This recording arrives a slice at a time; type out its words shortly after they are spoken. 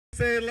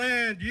Say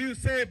land, you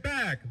say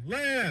back.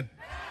 Land,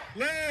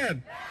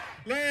 land,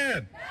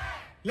 land,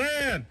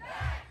 land.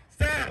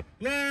 Stop,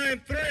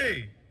 line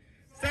 3.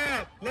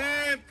 Stop,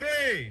 line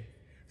 3.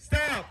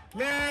 Stop,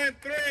 line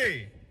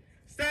 3.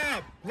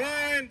 Stop,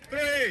 line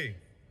 3.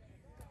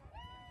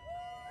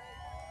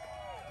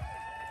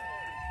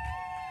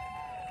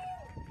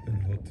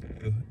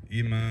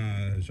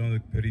 Ima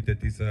Jean-Luc Pierite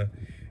etisa,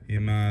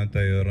 ima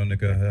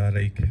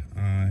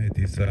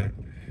etisa.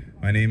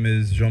 My name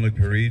is Jean-Luc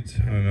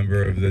Pierite. I'm a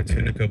member of the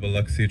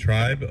Tunica-Biloxi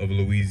Tribe of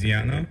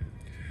Louisiana.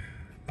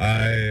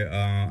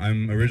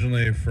 I'm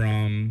originally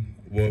from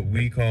what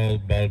we call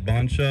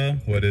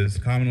Balbancha, what is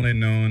commonly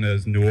known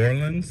as New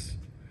Orleans.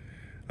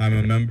 I'm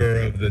a member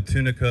of the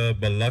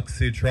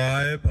Tunica-Biloxi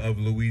Tribe of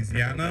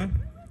Louisiana.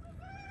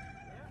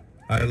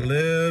 I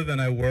live and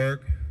I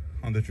work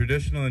on the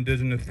traditional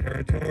indigenous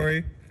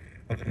territory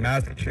of the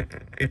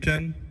Massachusetts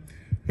Nation,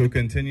 who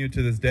continue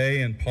to this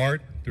day in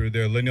part through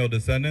their lineal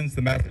descendants,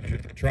 the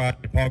Massachusetts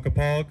Tribe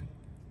Ponkapog,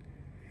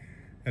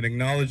 and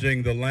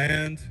acknowledging the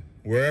land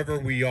wherever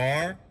we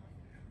are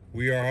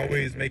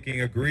always making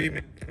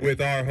agreement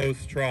with our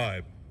host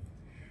tribe.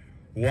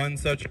 One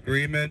such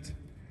agreement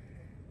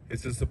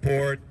is to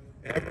support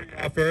every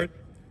effort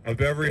of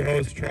every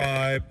host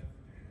tribe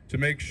to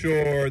make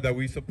sure that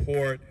we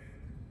support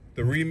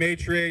the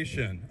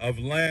rematriation of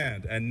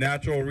land and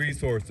natural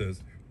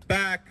resources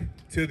back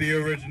to the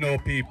original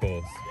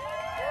peoples.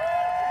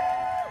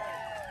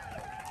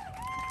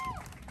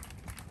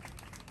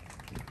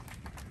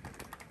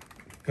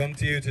 Come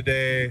to you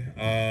today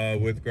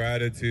with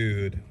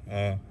gratitude.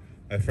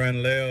 My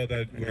friend Leo,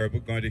 that we're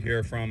going to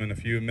hear from in a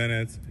few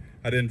minutes,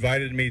 had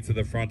invited me to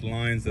the front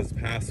lines this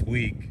past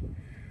week.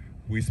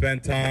 We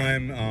spent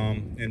time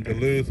in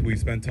Duluth. We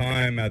spent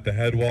time at the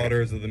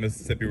headwaters of the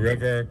Mississippi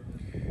River.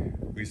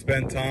 We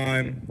spent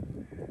time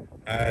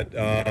at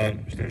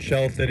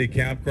Shell City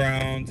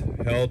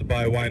Campground, held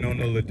by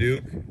Winona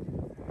LaDuke.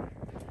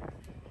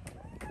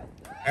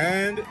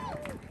 And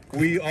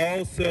we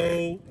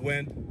also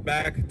went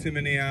back to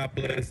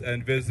Minneapolis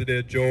and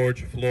visited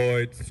George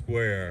Floyd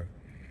Square.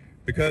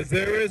 Because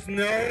there is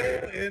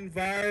no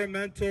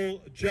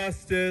environmental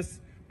justice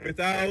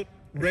without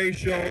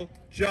racial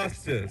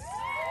justice.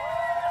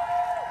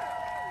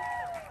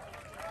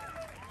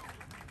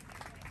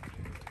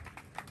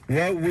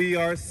 What we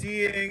are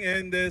seeing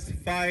in this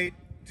fight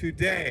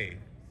today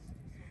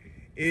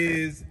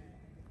is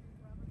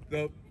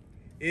the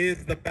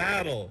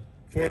battle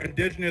for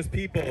indigenous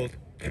peoples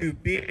to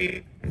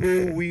be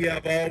who we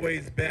have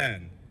always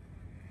been.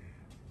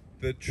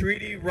 The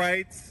treaty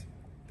rights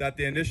that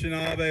the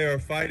Anishinaabe are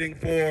fighting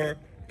for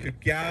to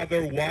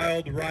gather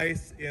wild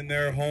rice in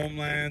their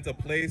homelands, a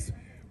place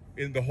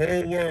in the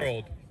whole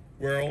world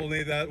where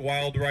only that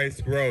wild rice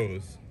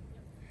grows.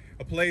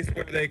 A place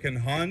where they can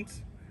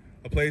hunt,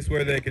 a place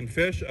where they can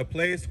fish, a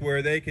place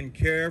where they can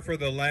care for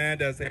the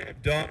land as they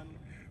have done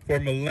for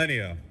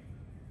millennia.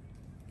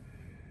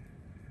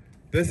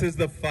 This is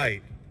the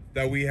fight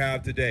that we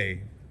have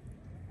today.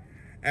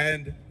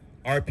 And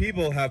our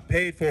people have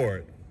paid for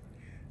it.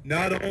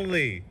 Not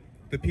only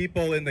the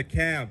people in the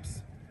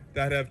camps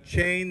that have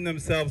chained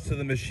themselves to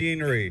the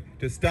machinery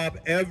to stop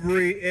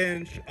every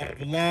inch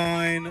of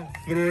line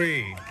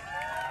 3.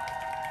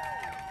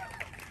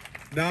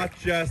 Not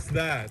just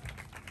that,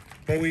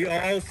 but we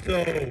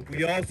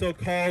also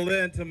call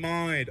into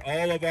mind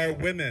all of our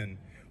women,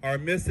 our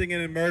missing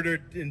and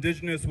murdered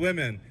indigenous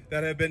women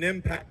that have been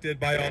impacted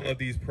by all of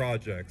these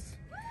projects.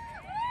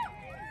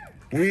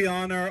 We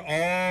honor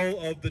all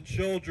of the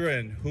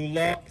children who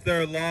lost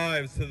their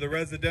lives to the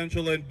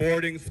residential and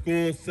boarding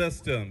school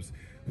systems,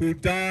 who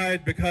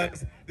died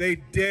because they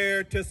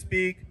dared to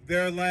speak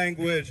their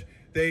language.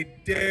 They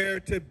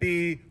dared to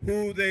be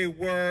who they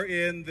were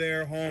in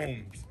their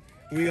homes.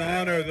 We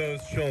honor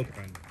those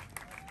children.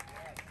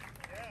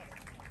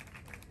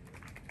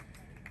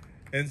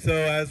 And so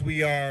as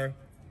we are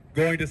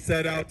going to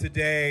set out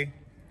today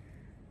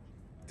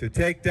to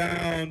take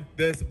down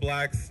this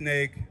black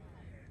snake,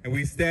 and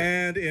we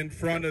stand in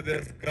front of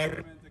this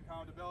Government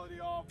Accountability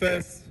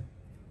Office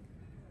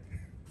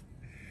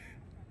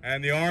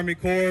and the Army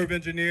Corps of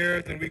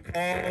Engineers, and we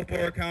call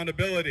for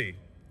accountability.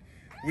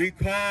 We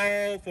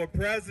call for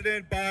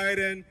President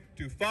Biden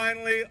to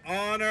finally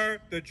honor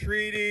the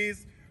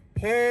treaties,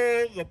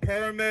 pull the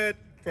permit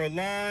for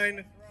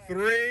line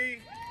 3,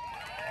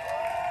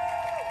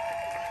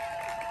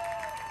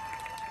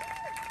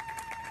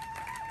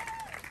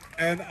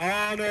 and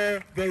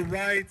honor the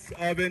rights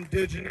of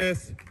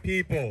indigenous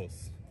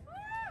peoples.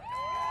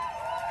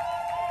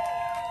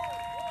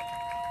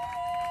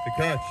 The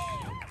Kutch,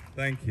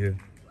 thank you.